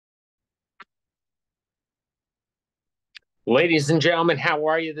Ladies and gentlemen, how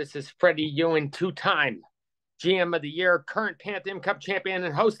are you? This is Freddie Ewan, two-time GM of the Year, current Pantheon Cup champion,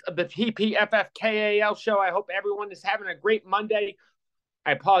 and host of the Tpffkal show. I hope everyone is having a great Monday.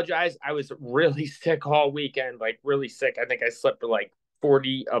 I apologize. I was really sick all weekend, like really sick. I think I slept for like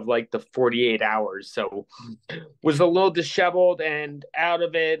 40 of like the 48 hours. So was a little disheveled and out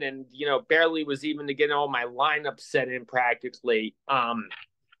of it and barely was even to get all my lineup set in practically.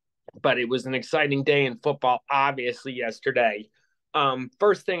 But it was an exciting day in football, obviously, yesterday.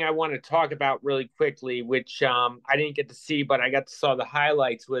 First thing I want to talk about really quickly, which I didn't get to see, but I got to saw the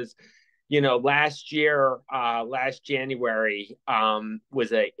highlights, was last year, last January,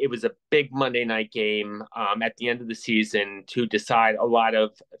 it was a big Monday night game at the end of the season to decide a lot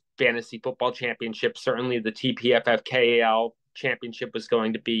of fantasy football championships. Certainly, the TPFFKAL championship was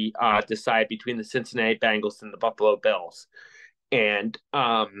going to be decided between the Cincinnati Bengals and the Buffalo Bills, and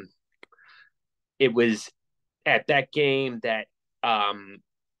it was at that game that I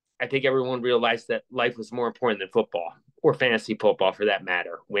think everyone realized that life was more important than football or fantasy football for that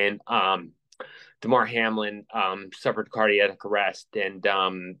matter. When Damar Hamlin suffered cardiac arrest and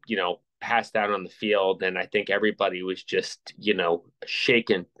passed out on the field, and I think everybody was just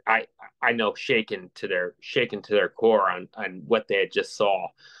shaken. I know shaken to their core on what they had just saw.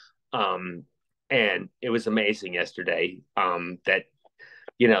 And it was amazing yesterday that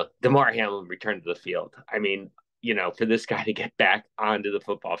Damar Hamlin returned to the field. I mean, for this guy to get back onto the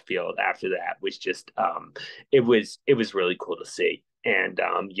football field after that was just it was really cool to see. And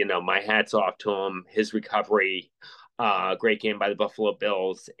my hat's off to him, his recovery, great game by the Buffalo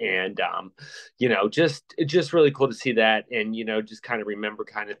Bills. And just really cool to see that. And just kind of remember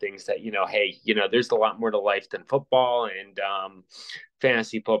kind of things that, hey, there's a lot more to life than football, and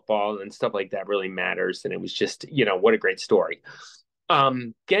fantasy football and stuff like that really matters. And it was just, what a great story.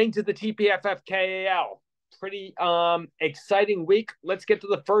 Getting to the TPFFKAL, pretty exciting week. Let's get to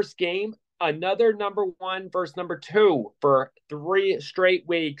the first game. Another number one versus number two for 3 straight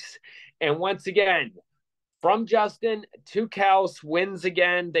weeks. And once again, from Justin to Kels, wins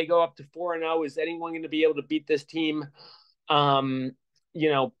again. They go up to 4-0. Is anyone going to be able to beat this team? Bad,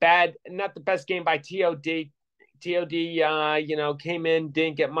 not the best game by TOD. TOD, came in,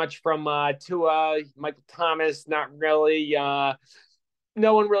 didn't get much from Tua. Michael Thomas, not really.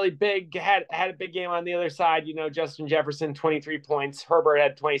 No one really big had a big game on the other side. Justin Jefferson, 23 points. Herbert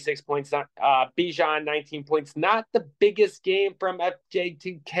had 26 points. Bijan, 19 points. Not the biggest game from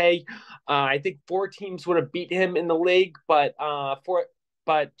FJTK. I think 4 teams would have beat him in the league, but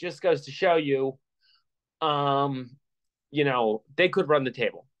just goes to show you, they could run the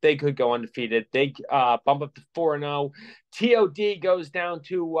table. They could go undefeated. They bump up to 4-0. TOD goes down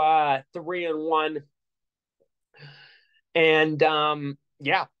to 3-1. And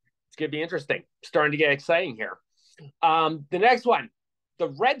yeah, it's going to be interesting. Starting to get exciting here. The next one, the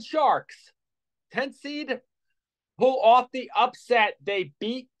Red Sharks, 10th seed, pull off the upset. They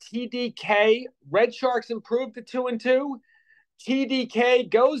beat TDK. Red Sharks improved to 2-2. TDK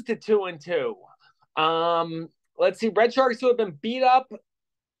goes to 2-2. Let's see, Red Sharks who have been beat up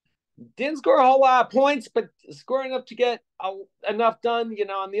didn't score a whole lot of points, but scoring enough to get enough done.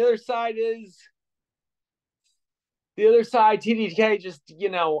 On the other side is TDK just,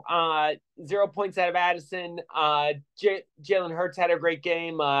 0 points out of Addison. Jalen Hurts had a great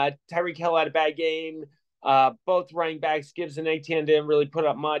game. Tyreek Hill had a bad game. Both running backs, Gibbs and Etienne, didn't really put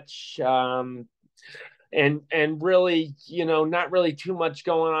up much. And really, not really too much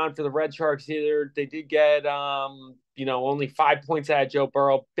going on for the Red Sharks either. They did get, only 5 points out of Joe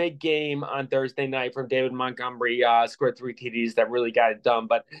Burrow. Big game on Thursday night from David Montgomery. Scored 3 TDs that really got it done.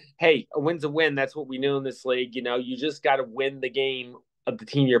 But hey, a win's a win. That's what we knew in this league. You just got to win the game of the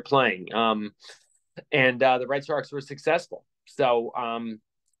team you're playing. And the Red Sharks were successful. So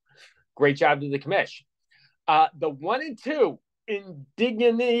great job to the commish. The 1-2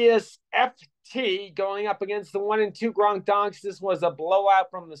 Indigenous FT going up against the 1-2 Gronk. This was a blowout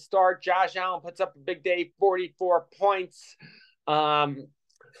from the start. Josh Allen puts up a big day, 44 points. My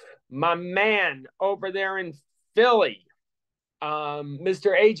man over there in Philly,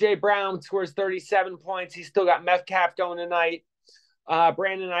 Mr. AJ Brown, scores 37 points. He's still got Metcalf going tonight.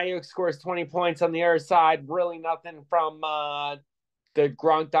 Brandon Ayuk scores 20 points on the other side. Really nothing from the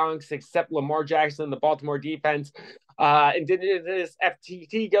Gronk except Lamar Jackson and the Baltimore defense. And this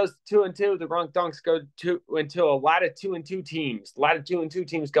FTT goes 2-2. The Gronk go 2-2. A lot of 2-2 teams. A lot of 2-2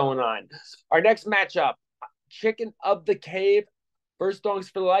 teams going on. Our next matchup, Chicken of the Cave versus Donks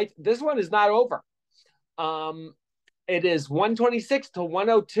for Life. This one is not over. It is 126 to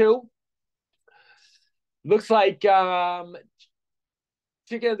 102. Looks like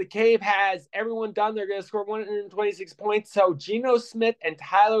Chicken of the Cave has everyone done. They're going to score 126 points. So Geno Smith and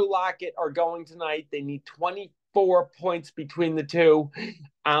Tyler Lockett are going tonight. They need 24 points between the two.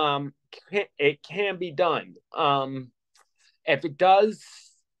 It can be done. If it does,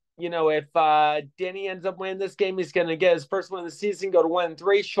 if Danny ends up winning this game, he's going to get his first win of the season, go to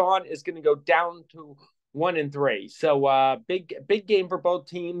 1-3. Sean is going to go down to 1-3. So big game for both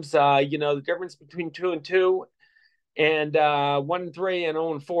teams. The difference between 2-2 and 1-3 and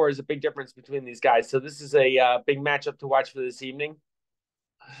 0-4 is a big difference between these guys. So this is a big matchup to watch for this evening.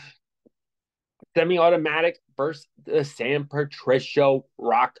 Semi-automatic versus the San Patricio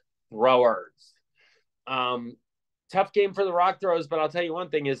Rockthrowers. Tough game for the Rockthrowers, but I'll tell you one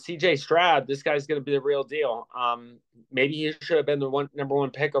thing is CJ Stroud, this guy's going to be the real deal. Maybe he should have been the number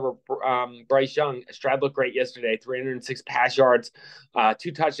one pick over Bryce Young. Stroud looked great yesterday, 306 pass yards,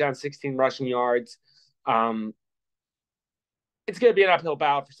 2 touchdowns, 16 rushing yards. It's going to be an uphill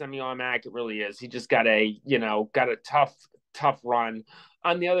battle for semi-automatic. It really is. He just got a tough run.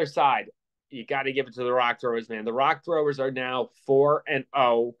 On the other side, you got to give it to the Rockthrowers, man. The Rockthrowers are now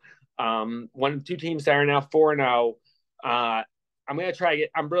 4-0. One of 2 teams that are now 4-0. I'm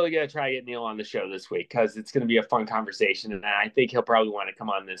really gonna try to get Neil on the show this week because it's gonna be a fun conversation, and I think he'll probably want to come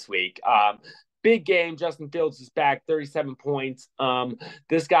on this week. Big game. Justin Fields is back, 37 points.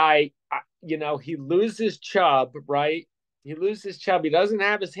 This guy, he loses Chubb, right? He loses Chubb. He doesn't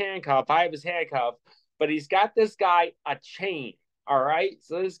have his handcuff. I have his handcuff, but he's got this guy a chain. All right.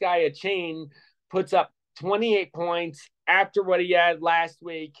 So this guy a chain puts up 28 points after what he had last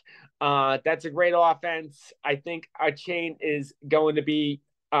week. That's a great offense. I think a chain is going to be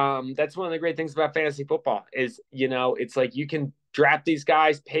that's one of the great things about fantasy football is, it's like you can draft these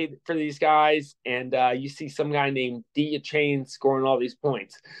guys, pay for these guys, and you see some guy named D Chain scoring all these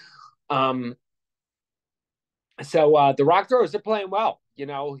points. So the Rockthrowers are playing well.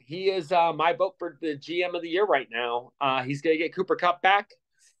 He is my vote for the GM of the year right now. He's going to get Cooper Kupp back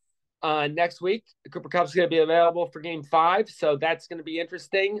next week. Cooper Kupp's going to be available for game 5, so that's going to be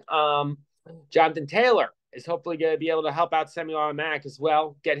interesting. Jonathan Taylor is hopefully going to be able to help out semi-automatic as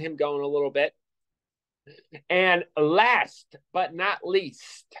well, get him going a little bit. And last but not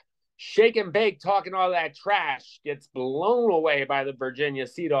least, Shake and Bake talking all that trash gets blown away by the Virginia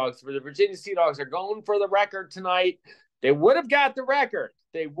SEADAWGS. For the Virginia SEADAWGS are going for the record tonight. They would have got the record.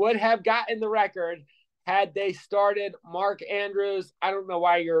 They would have gotten the record had they started Mark Andrews. I don't know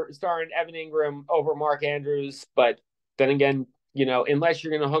why you're starting Evan Ingram over Mark Andrews, but then again, unless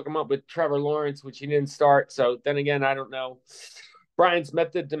you're going to hook him up with Trevor Lawrence, which he didn't start. So then again, I don't know. Brian's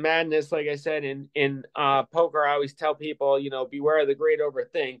method to madness, like I said, in poker, I always tell people, beware of the great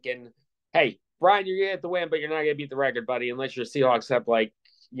overthink. And hey, Brian, you're going to get the win, but you're not going to beat the record, buddy, unless your Seahawks have 12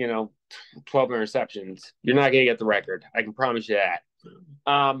 interceptions. You're not going to get the record. I can promise you that.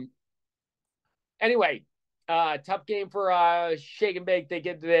 Anyway, tough game for Shake and Bake. They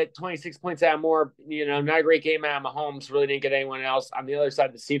get the 26 points out more. Not a great game out of Mahomes. Really didn't get anyone else. On the other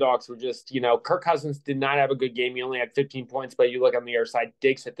side, the SeaDawgs were just, Kirk Cousins did not have a good game. He only had 15 points, but you look on the other side,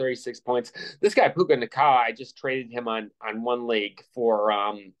 Diggs had 36 points. This guy, Puka Nacua, I just traded him on one league for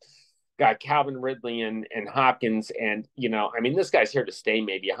got Calvin Ridley and Hopkins. And, this guy's here to stay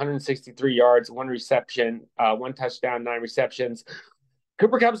maybe. 163 yards, 1 reception, 1 touchdown, 9 receptions.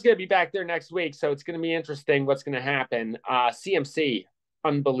 Cooper Kupp's going to be back there next week, so it's going to be interesting what's going to happen. CMC,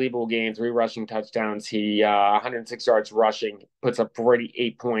 unbelievable game, 3 rushing touchdowns. He 106 yards rushing, puts up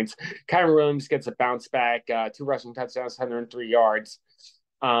 48 points. Kyron Williams gets a bounce back, 2 rushing touchdowns, 103 yards.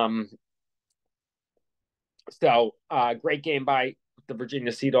 So great game by the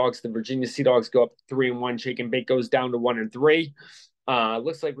Virginia SeaDawgs. The Virginia SeaDawgs go up 3-1. Shake and Bake goes down to 1-3.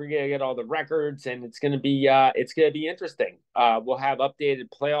 Looks like we're gonna get all the records, and it's gonna be interesting. We'll have updated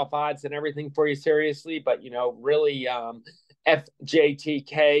playoff odds and everything for you, seriously. But really,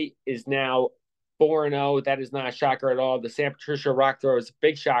 FJTK is now 4-0. That is not a shocker at all. The San Patricio Rockthrowers, a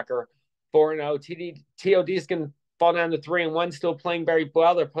big shocker, 4-0. TOD is gonna fall down to 3-1, still playing very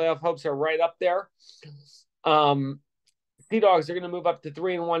well. Their playoff hopes are right up there. SeaDawgs are gonna move up to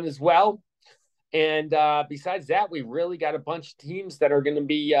 3-1 as well. And besides that, we really got a bunch of teams that are going to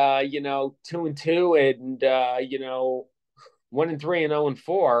be, 2-2 and, 1-3 and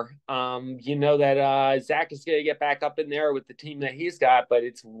 0-4. That Zach is going to get back up in there with the team that he's got, but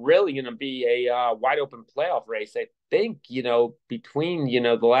it's really going to be a wide open playoff race. I think, between,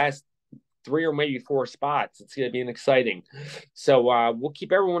 the last 3 or maybe 4 spots, it's going to be an exciting. So we'll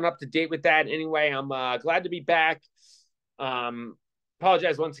keep everyone up to date with that. Anyway, I'm glad to be back.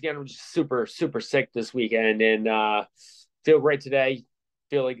 Apologize once again. I'm just super, super sick this weekend and feel great today.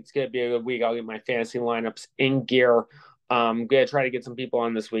 Feel like it's going to be a good week. I'll get my fantasy lineups in gear. I'm gonna try to get some people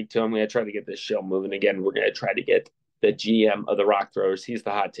on this week too. I'm gonna try to get this show moving again. We're gonna try to get the GM of the Rockthrowers. He's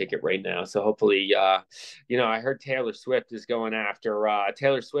the hot ticket right now. So hopefully, I heard Taylor Swift is going after.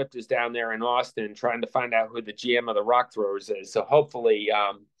 Taylor Swift is down there in Austin trying to find out who the GM of the Rockthrowers is. So hopefully,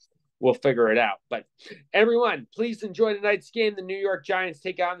 we'll figure it out. But everyone, please enjoy tonight's game. The New York Giants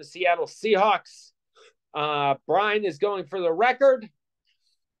take on the Seattle Seahawks. Brian is going for the record,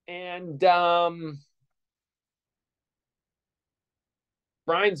 and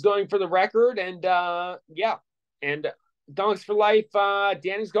Brian's going for the record, and yeah, and Donks for life.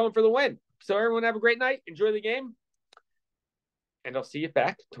 Danny's going for the win. So everyone have a great night. Enjoy the game, and I'll see you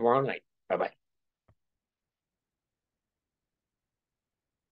back tomorrow night. Bye bye.